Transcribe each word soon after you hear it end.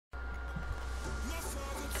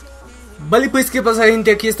Vale, pues qué pasa,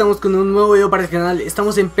 gente, aquí estamos con un nuevo video para el canal.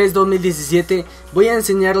 Estamos en PES 2017. Voy a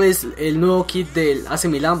enseñarles el nuevo kit del AC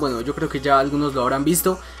Milan. Bueno, yo creo que ya algunos lo habrán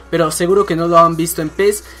visto, pero seguro que no lo han visto en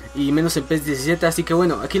PES y menos en PES 17. Así que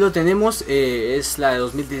bueno, aquí lo tenemos. Es la de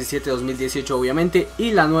 2017-2018 obviamente,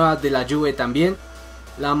 y la nueva de la Juve también.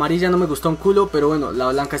 La amarilla no me gustó un culo, pero bueno, la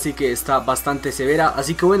blanca sí que está bastante severa.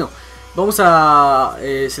 Así que bueno, vamos a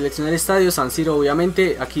seleccionar estadio. San Siro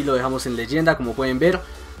obviamente, aquí lo dejamos en leyenda como pueden ver.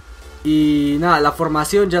 Y nada, la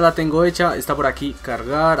formación ya la tengo hecha, está por aquí,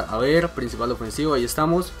 cargar, a ver, principal ofensivo, ahí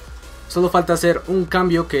estamos. Solo falta hacer un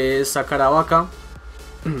cambio que es sacar a Vaca.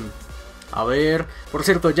 A ver, por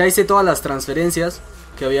cierto, ya hice todas las transferencias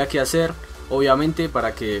que había que hacer, obviamente,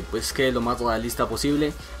 para que pues quede lo más realista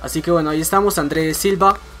posible. Así que bueno, ahí estamos, Andrés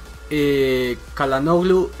Silva,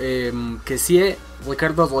 Calhanoglu, Kessie,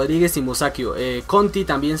 Ricardo Rodríguez y Musacchio. Conti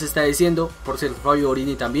también se está diciendo, por cierto, Fabio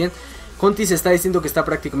Borini también. Conti se está diciendo que está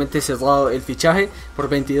prácticamente cerrado el fichaje por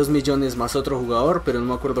 22 millones más otro jugador, pero no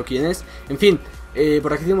me acuerdo quién es. En fin,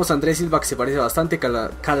 por aquí tenemos a Andrés Silva, que se parece bastante,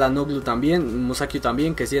 Calhanoglu también, Musacchio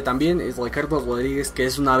también, Kessie también, Ricardo Rodríguez, que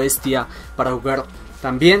es una bestia para jugar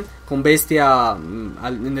también, con bestia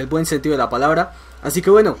en el buen sentido de la palabra. Así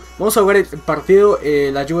que bueno, vamos a jugar el partido.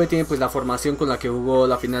 La Juve tiene pues la formación con la que jugó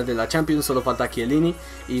la final de la Champions, solo falta Chiellini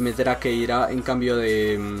y meterá que irá en cambio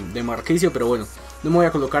de Marquisio, pero bueno, no me voy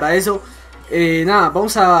a colocar a eso. Nada,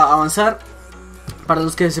 vamos a avanzar. Para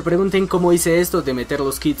los que se pregunten cómo hice esto de meter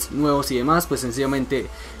los kits nuevos y demás, pues sencillamente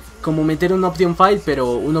como meter un option file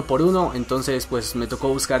pero uno por uno. Entonces pues me tocó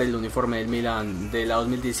buscar el uniforme del Milan de la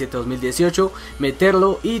 2017-2018,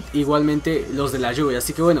 meterlo, y igualmente los de la Juve.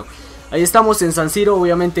 Así que bueno, ahí estamos en San Siro.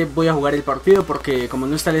 Obviamente voy a jugar el partido porque como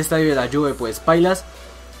no está el estadio de la Juve, pues pailas.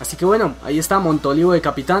 Así que bueno, ahí está Montolivo de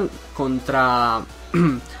capitán contra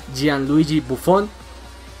Gianluigi Buffon,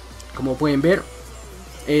 como pueden ver.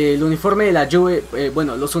 El uniforme de la Juve,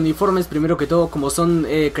 bueno, los uniformes primero que todo, como son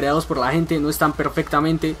creados por la gente, no están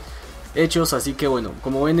perfectamente hechos. Así que bueno,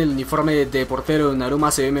 como ven, el uniforme de portero de Donnarumma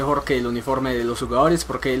se ve mejor que el uniforme de los jugadores,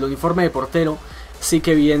 porque el uniforme de portero sí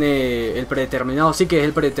que viene el predeterminado, sí que es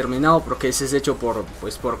el predeterminado, porque ese es hecho por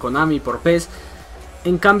Konami, por PES.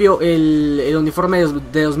 En cambio el uniforme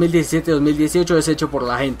de 2017-2018 es hecho por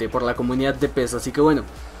la gente, por la comunidad de PES. Así que bueno,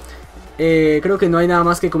 creo que no hay nada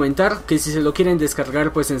más que comentar, que si se lo quieren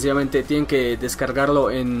descargar pues sencillamente tienen que descargarlo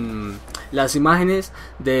en las imágenes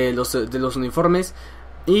de los uniformes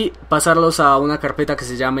y pasarlos a una carpeta que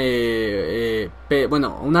se llame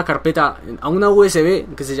una carpeta, a una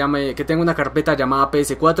USB que tenga una carpeta llamada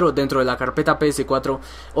PS4. Dentro de la carpeta PS4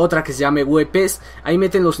 otra que se llame WPES. Ahí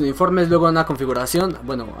meten los uniformes, luego a una configuración,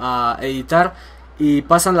 bueno, a editar, y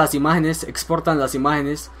pasan las imágenes, exportan las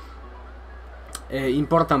imágenes,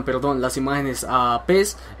 importan, perdón, las imágenes a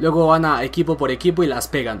PES, luego van a equipo por equipo y las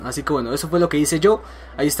pegan. Así que bueno, eso fue lo que hice yo.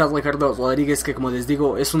 Ahí está Ricardo Rodríguez, que como les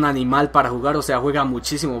digo es un animal para jugar, o sea, juega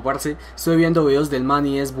muchísimo, parce. Estoy viendo videos del man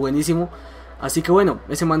y es buenísimo. Así que bueno,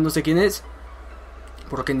 ese man no sé quién es,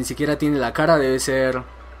 porque ni siquiera tiene la cara, debe ser...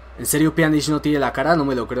 ¿En serio Pjanic no tiene la cara? No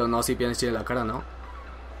me lo creo. No, sí, Pjanic tiene la cara, ¿no?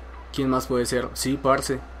 ¿Quién más puede ser? Sí,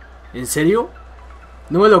 parce. ¿En serio?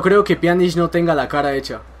 No me lo creo que Pjanic no tenga la cara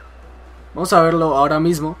hecha. Vamos a verlo ahora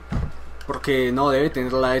mismo, porque no debe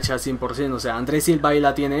tenerla hecha al 100%. O sea, Andrés Silva ahí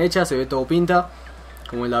la tiene hecha, se ve todo pinta,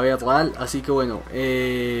 como en la vida real. Así que bueno,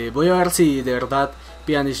 voy a ver si de verdad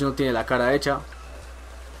Pjanic no tiene la cara hecha.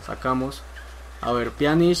 Sacamos. A ver,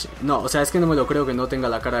 Pjanic. No, o sea, es que no me lo creo que no tenga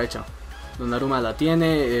la cara hecha. Donnarumma la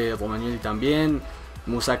tiene, Romagnoli también,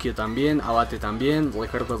 Musacchio también, Abate también,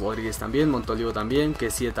 Ricardo Rodríguez también, Montolivo también,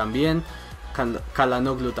 Kessie también,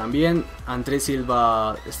 Calhanoglu también, Andrés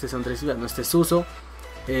Silva, este es Andrés Silva, no, este es Suso,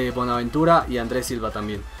 Bonaventura y Andrés Silva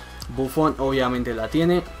también. Buffon obviamente la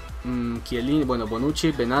tiene, Chiellini, bueno,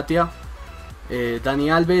 Bonucci, Benatia, Dani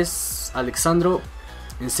Alves, Alexandro.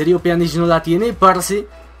 ¿En serio Pjanic no la tiene, parce?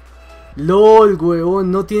 LOL, huevón,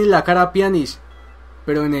 no tiene la cara Pjanic.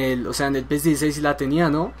 Pero en el PES 16 sí la tenía,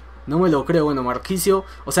 ¿no? No me lo creo. Bueno, Marquisio,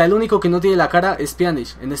 o sea, el único que no tiene la cara es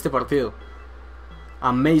Pjanic en este partido.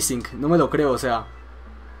 Amazing, no me lo creo, o sea,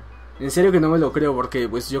 en serio que no me lo creo, porque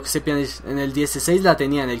pues yo que sé, Pjanic en el 16 la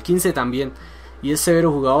tenía, en el 15 también, y es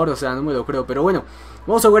severo jugador, o sea, no me lo creo. Pero bueno,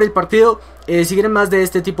 vamos a jugar el partido. Si quieren más de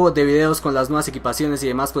este tipo de videos con las nuevas equipaciones y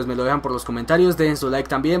demás, pues me lo dejan por los comentarios, dejen su like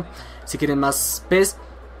también, si quieren más PES.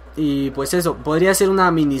 Y pues eso, podría ser una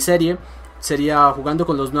miniserie, sería jugando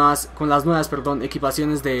con las nuevas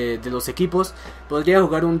equipaciones de los equipos. Podría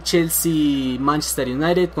jugar un Chelsea Manchester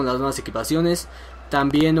United con las nuevas equipaciones,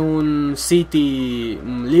 también un City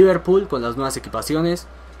Liverpool con las nuevas equipaciones.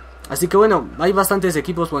 Así que bueno, hay bastantes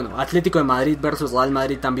equipos. Bueno, Atlético de Madrid versus Real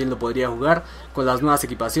Madrid también lo podría jugar con las nuevas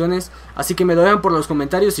equipaciones. Así que me lo dejan por los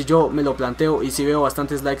comentarios y yo me lo planteo. Y si veo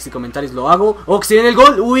bastantes likes y comentarios lo hago. ¡Oh, que se viene el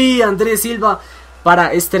gol! ¡Uy! Andrés Silva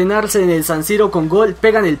para estrenarse en el San Siro con gol.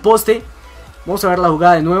 Pegan el poste. Vamos a ver la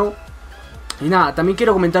jugada de nuevo. Y nada, también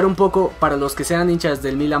quiero comentar un poco, para los que sean hinchas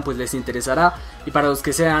del Milan pues les interesará. Y para los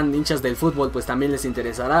que sean hinchas del fútbol pues también les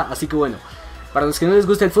interesará. Así que bueno, para los que no les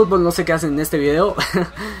gusta el fútbol, no sé qué hacen en este video.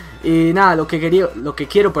 Y nada, lo que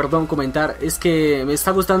quiero comentar es que me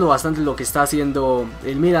está gustando bastante lo que está haciendo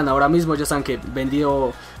el Milan ahora mismo. Ya saben que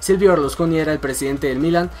vendió, Silvio Berlusconi era el presidente del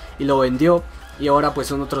Milan y lo vendió. Y ahora pues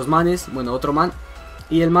son otros manes, bueno, otro man.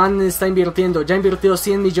 Y el man está invirtiendo, ya invirtió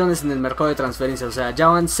 100 millones en el mercado de transferencias. O sea, ya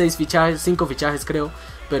van 5 fichajes creo,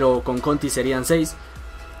 pero con Conti serían 6.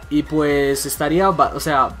 Y pues estaría, o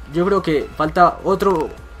sea, yo creo que falta otro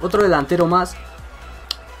delantero más.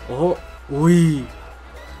 Ojo, uy,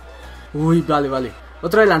 vale.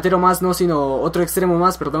 Otro delantero más, no, sino otro extremo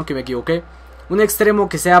más, perdón que me equivoqué. Un extremo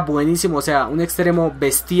que sea buenísimo, o sea, un extremo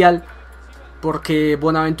bestial. Porque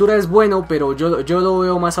Bonaventura es bueno, pero yo lo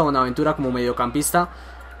veo más a Bonaventura como mediocampista.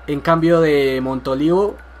 En cambio de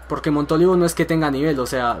Montolivo, porque Montolivo no es que tenga nivel. O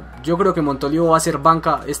sea, yo creo que Montolivo va a ser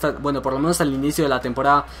banca. Bueno, por lo menos al inicio de la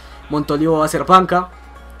temporada, Montolivo va a ser banca.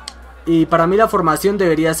 Y para mí la formación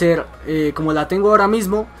debería ser como la tengo ahora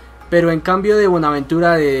mismo. Pero en cambio de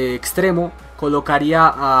Bonaventura de extremo,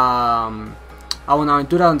 colocaría a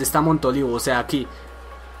Bonaventura donde está Montolivo, o sea, aquí.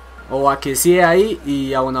 O a que sí ahí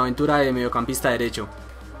y a Bonaventura de mediocampista derecho.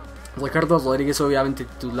 Ricardo Rodríguez obviamente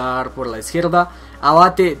titular por la izquierda.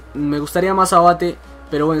 Abate, me gustaría más Abate,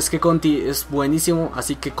 pero bueno, es que Conti es buenísimo.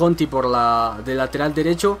 Así que Conti de lateral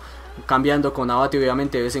derecho, cambiando con Abate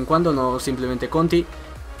obviamente de vez en cuando, no simplemente Conti.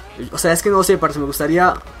 O sea, es que no sé, parce, me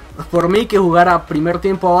gustaría por mí que jugara primer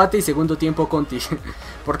tiempo Abate y segundo tiempo Conti.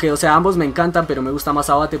 Porque, o sea, ambos me encantan, pero me gusta más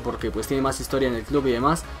Abate porque pues tiene más historia en el club y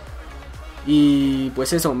demás. Y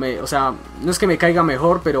pues eso, o sea, no es que me caiga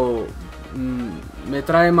mejor, pero me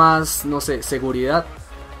trae más, no sé, seguridad.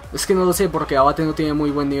 Es que no lo sé porque Abate no tiene muy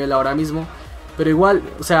buen nivel ahora mismo. Pero igual,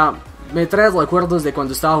 o sea, me trae recuerdos de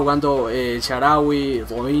cuando estaba jugando Shaarawy,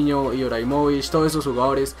 Robinho, Ibrahimovic, todos esos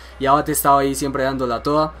jugadores. Y Abate estaba ahí siempre dándola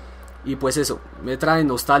toda. Y pues eso, me trae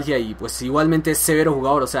nostalgia y pues igualmente es severo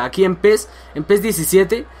jugador. O sea, aquí en PES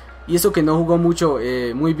 17... Y eso que no jugó mucho,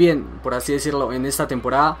 muy bien, por así decirlo, en esta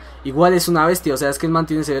temporada. Igual es una bestia, o sea, es que el man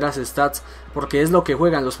tiene severas stats. Porque es lo que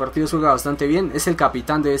juega, en los partidos juega bastante bien. Es el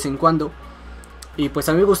capitán de vez en cuando. Y pues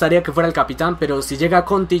a mí me gustaría que fuera el capitán, pero si llega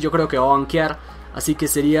Conti yo creo que va a banquear. Así que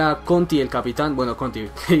sería Conti el capitán, bueno, Conti,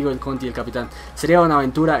 digo el Conti el capitán. Sería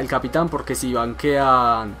Bonaventura el capitán, porque si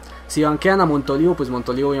banquean a Montolivo, pues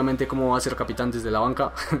Montolivo obviamente cómo va a ser capitán desde la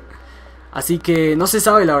banca. Así que no se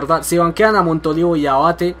sabe la verdad, si banquean a Montolivo y a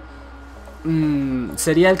Abate,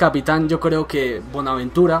 sería el capitán yo creo que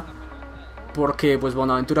Bonaventura, porque pues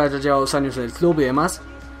Bonaventura ya lleva 2 años en el club y demás.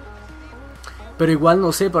 Pero igual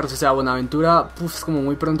no sé, parce, o sea, Bonaventura es como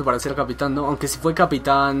muy pronto para ser capitán, ¿no? Aunque si fue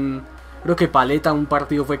capitán, creo que Paleta un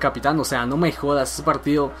partido fue capitán, o sea, no me jodas, ese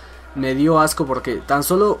partido me dio asco porque tan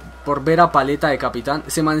solo por ver a Paleta de capitán,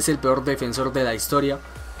 ese man es el peor defensor de la historia.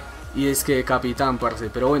 Y es que capitán, parce,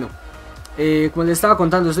 pero bueno. Como les estaba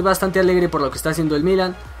contando, estoy bastante alegre por lo que está haciendo el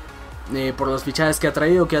Milan. Por los fichajes que ha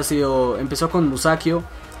traído, empezó con Musacchio,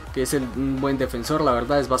 que es un buen defensor, la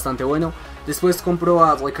verdad es bastante bueno. Después compró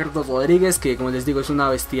a Ricardo Rodríguez, que como les digo es una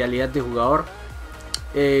bestialidad de jugador.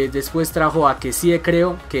 Después trajo a Kessie,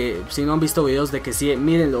 creo, que si no han visto videos de Kessie,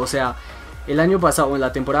 mírenlo, o sea, el año pasado,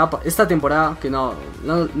 esta temporada, que no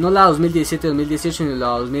la 2017-2018, sino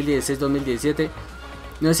la 2016-2017.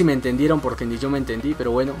 No sé si me entendieron porque ni yo me entendí,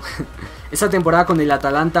 pero bueno. Esa temporada con el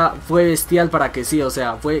Atalanta fue bestial para que sí, o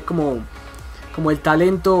sea, fue como el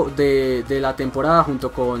talento de la temporada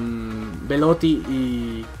junto con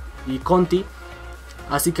Belotti y Conti.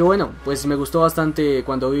 Así que bueno, pues me gustó bastante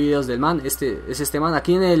cuando vi videos del man. Este man.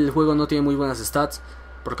 Aquí en el juego no tiene muy buenas stats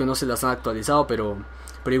porque no se las han actualizado, pero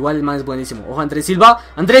igual el man es buenísimo. Ojo, Andrés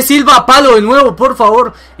Silva, palo de nuevo, por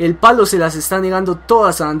favor. El palo se las está negando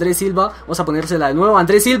todas a Andrés Silva. Vamos a ponérsela de nuevo.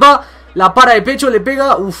 Andrés Silva, la para de pecho, le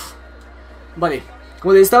pega. Uff. Vale,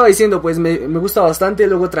 como les estaba diciendo, pues me gusta bastante.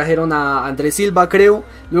 Luego trajeron a Andrés Silva, creo.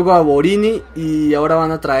 Luego a Borini. Y ahora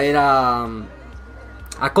van a traer a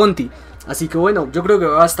Conti. Así que bueno, yo creo que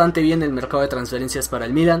va bastante bien el mercado de transferencias para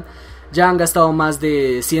el Milan. Ya han gastado más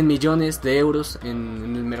de 100 millones de euros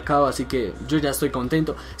en el mercado, así que yo ya estoy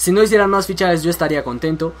contento. Si no hicieran más fichajes yo estaría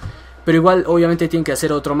contento, pero igual obviamente tienen que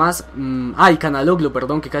hacer otro más. Y Canaloglu,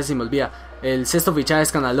 perdón, que casi se me olvida. El sexto fichaje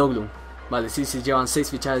es Canaloglu. Vale, sí, llevan 6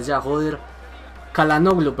 fichajes ya, joder.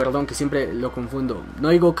 Calhanoglu, perdón, que siempre lo confundo. No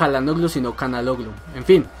digo Calhanoglu, sino Calhanoglu. En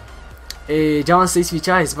fin, ya van 6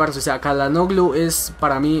 fichajes, parce. O sea, Calhanoglu es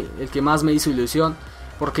para mí el que más me hizo ilusión.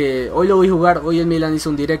 Porque hoy lo vi jugar, hoy el Milan hizo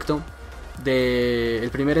un directo del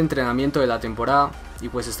primer entrenamiento de la temporada. Y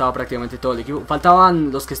pues estaba prácticamente todo el equipo.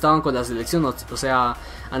 Faltaban los que estaban con la selección, o sea,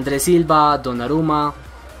 Andrés Silva, Donnarumma.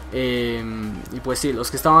 Y pues sí,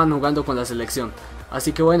 los que estaban jugando con la selección.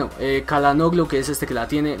 Así que bueno, Calhanoglu, que es este que la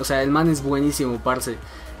tiene, o sea, el man es buenísimo, parce.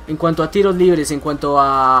 En cuanto a tiros libres, en cuanto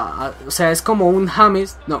o sea, es como un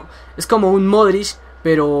James, no, es como un Modric,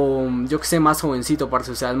 pero yo que sé, más jovencito,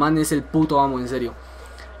 parce. O sea, el man es el puto amo, en serio.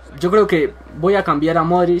 Yo creo que voy a cambiar a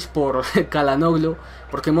Modric por Calhanoglu,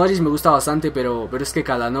 porque Modric me gusta bastante, pero es que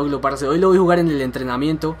Calhanoglu, parce, hoy lo voy a jugar en el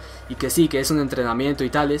entrenamiento, y que sí, que es un entrenamiento y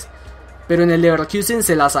tales. Pero en el Leverkusen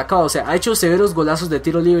se la ha sacado, o sea, ha hecho severos golazos de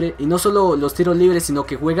tiro libre. Y no solo los tiros libres, sino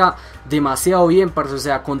que juega demasiado bien, parce. O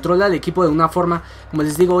sea, controla al equipo de una forma. Como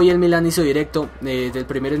les digo, hoy el Milan hizo directo del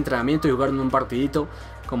primer entrenamiento y jugaron un partidito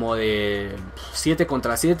como de 7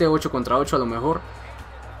 contra 7, 8 contra 8 a lo mejor,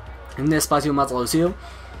 en un espacio más reducido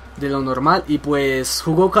de lo normal. Y pues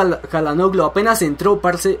jugó Calhanoglu, apenas entró,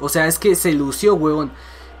 parce. O sea, es que se lució, huevón.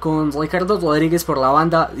 Con Ricardo Rodríguez por la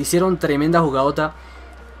banda, hicieron tremenda jugadota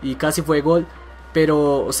y casi fue gol.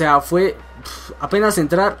 Pero, o sea, fue apenas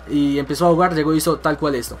entrar y empezó a jugar, llegó y hizo tal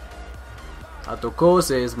cual esto. La tocó,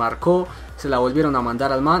 se desmarcó, se la volvieron a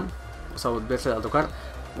mandar al man, o sea, volverse a tocar.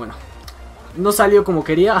 Bueno, no salió como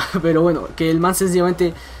quería, pero bueno, que el man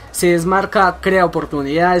sencillamente se desmarca, crea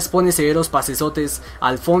oportunidades, pone severos pasesotes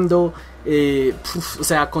al fondo. O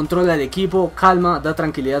sea, controla el equipo, calma, da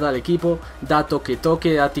tranquilidad al equipo, da toque,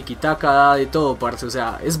 da tiki-taka, da de todo, parce. O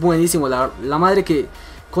sea, es buenísimo, la madre que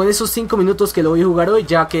con esos 5 minutos que lo voy a jugar hoy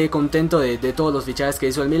ya quedé contento de todos los fichajes que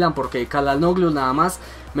hizo el Milan, porque Calhanoglu nada más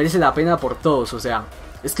merece la pena por todos. O sea,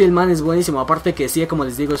 es que el man es buenísimo, aparte que sí, como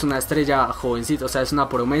les digo, es una estrella jovencita, o sea, es una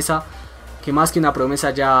promesa, que más que una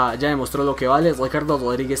promesa ya demostró lo que vale. Ricardo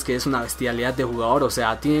Rodríguez, que es una bestialidad de jugador, o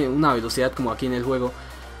sea, tiene una velocidad como aquí en el juego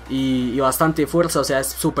y bastante fuerza, o sea, es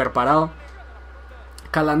súper parado.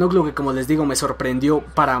 Calhanoglu, que como les digo, me sorprendió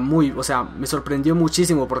o sea, me sorprendió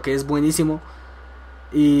muchísimo porque es buenísimo.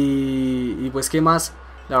 Y pues qué más,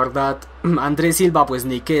 la verdad, Andrés Silva, pues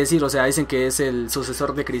ni qué decir, o sea, dicen que es el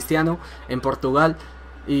sucesor de Cristiano en Portugal.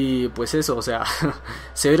 Y pues eso, o sea,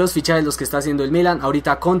 severos fichajes los que está haciendo el Milan.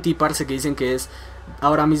 Ahorita Conti, parce, que dicen que es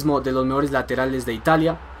ahora mismo de los mejores laterales de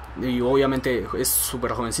Italia. Y obviamente es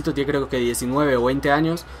súper jovencito, tiene creo que 19 o 20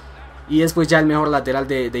 años. Y es pues ya el mejor lateral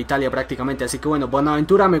de Italia prácticamente. Así que bueno,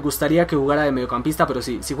 Bonaventura me gustaría que jugara de mediocampista, pero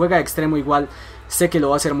si juega de extremo igual sé que lo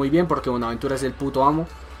va a hacer muy bien, porque Bonaventura es el puto amo.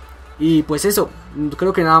 Y pues eso,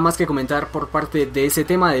 creo que nada más que comentar por parte de ese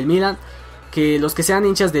tema del Milan. Que los que sean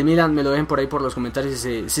hinchas del Milan me lo dejen por ahí por los comentarios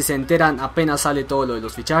si se enteran apenas sale todo lo de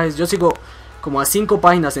los fichajes. Yo sigo como a 5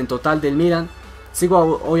 páginas en total del Milan.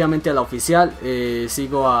 Sigo obviamente a la oficial,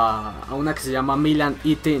 sigo a una que se llama Milan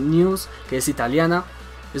IT News, que es italiana,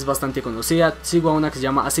 es bastante conocida. Sigo a una que se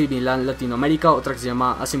llama AC Milan Latinoamérica, otra que se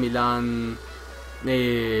llama AC Milan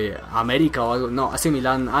América o algo, no, AC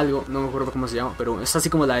Milan algo, no me acuerdo cómo se llama, pero es así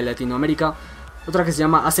como la de Latinoamérica. Otra que se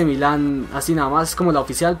llama AC Milan, así nada más, es como la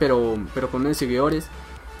oficial, pero con menos seguidores.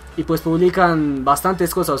 Y pues publican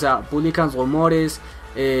bastantes cosas, o sea, publican rumores,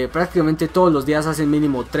 prácticamente todos los días hacen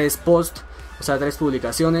mínimo 3 posts, o sea, 3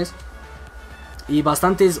 publicaciones. Y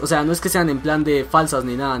bastantes, o sea, no es que sean en plan de falsas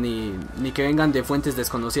ni nada, ni que vengan de fuentes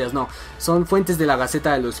desconocidas, no. Son fuentes de la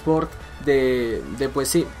Gaceta dello Sport, pues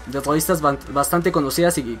sí, de revistas bastante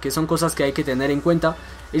conocidas y que son cosas que hay que tener en cuenta.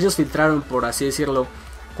 Ellos filtraron, por así decirlo,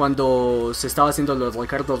 cuando se estaba haciendo lo de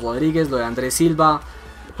Ricardo Rodríguez, lo de Andrés Silva,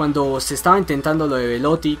 cuando se estaba intentando lo de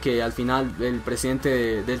Belotti, que al final el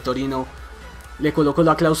presidente del Torino le colocó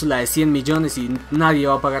la cláusula de 100 millones y nadie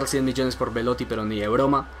va a pagar 100 millones por Belotti, pero ni de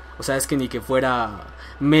broma. O sea, es que ni que fuera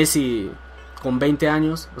Messi con 20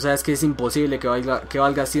 años, o sea, es que es imposible que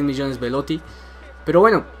valga 100 millones Belotti. Pero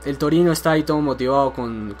bueno, el Torino está ahí todo motivado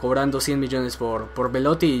cobrando 100 millones por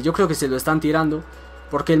Belotti, y yo creo que se lo están tirando,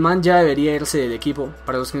 porque el man ya debería irse del equipo.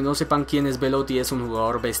 Para los que no sepan quién es Belotti, es un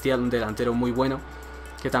jugador bestial, un delantero muy bueno,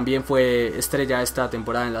 que también fue estrella esta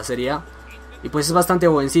temporada en la Serie A. Y pues es bastante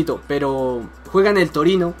jovencito, pero juega en el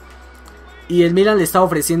Torino. Y el Milan le está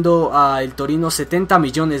ofreciendo al Torino 70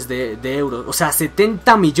 millones de euros. O sea,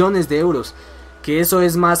 70 millones de euros. Que eso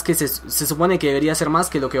es más que se supone que debería ser más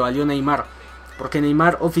que lo que valió Neymar. Porque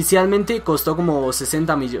Neymar oficialmente costó como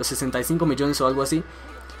 65 millones o algo así.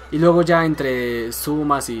 Y luego ya entre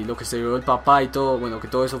sumas y lo que se llevó el papá y todo, bueno, que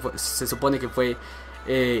todo eso se supone que fue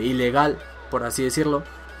ilegal, por así decirlo.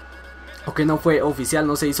 O que no fue oficial,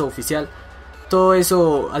 no se hizo oficial. todo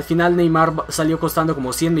eso, al final Neymar salió costando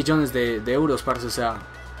como 100 millones de euros, parce, o sea,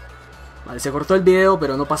 vale, se cortó el video,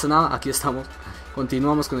 pero no pasa nada, aquí estamos,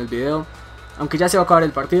 continuamos con el video. Aunque ya se va a acabar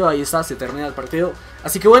el partido, ahí está, se termina el partido.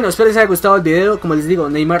 Así que bueno, espero les haya gustado el video. Como les digo,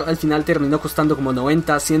 Neymar al final terminó costando como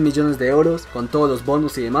 90, 100 millones de euros, con todos los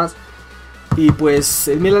bonus y demás. Y pues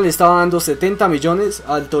el Milan le estaba dando 70 millones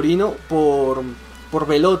al Torino por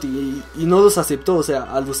Belotti y no los aceptó, o sea,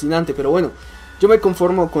 alucinante. Pero bueno, yo me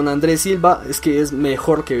conformo con Andrés Silva, es que es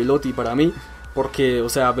mejor que Belotti para mí. Porque, o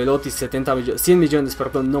sea, Belotti 100 millones,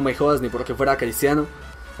 perdón, no me jodas, ni porque fuera Cristiano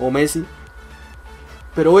o Messi.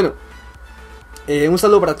 Pero bueno, un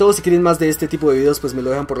saludo para todos. Si quieren más de este tipo de videos, pues me lo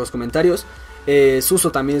dejan por los comentarios.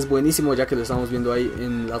 Suso también es buenísimo, ya que lo estamos viendo ahí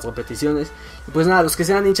en las repeticiones. Y pues nada, los que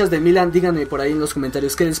sean hinchas de Milan, díganme por ahí en los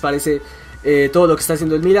comentarios qué les parece todo lo que está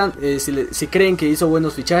haciendo el Milan, si creen que hizo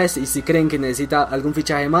buenos fichajes y si creen que necesita algún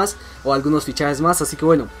fichaje más o algunos fichajes más. Así que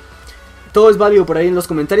bueno, todo es válido por ahí en los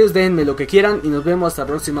comentarios, déjenme lo que quieran y nos vemos hasta la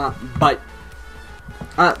próxima, bye.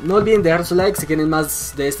 No olviden dejar su like si quieren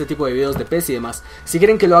más de este tipo de videos de PES y demás. Si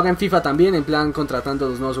quieren que lo haga en FIFA también, en plan contratando a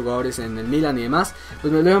los nuevos jugadores en el Milan y demás,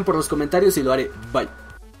 pues me lo dejan por los comentarios y lo haré. Bye.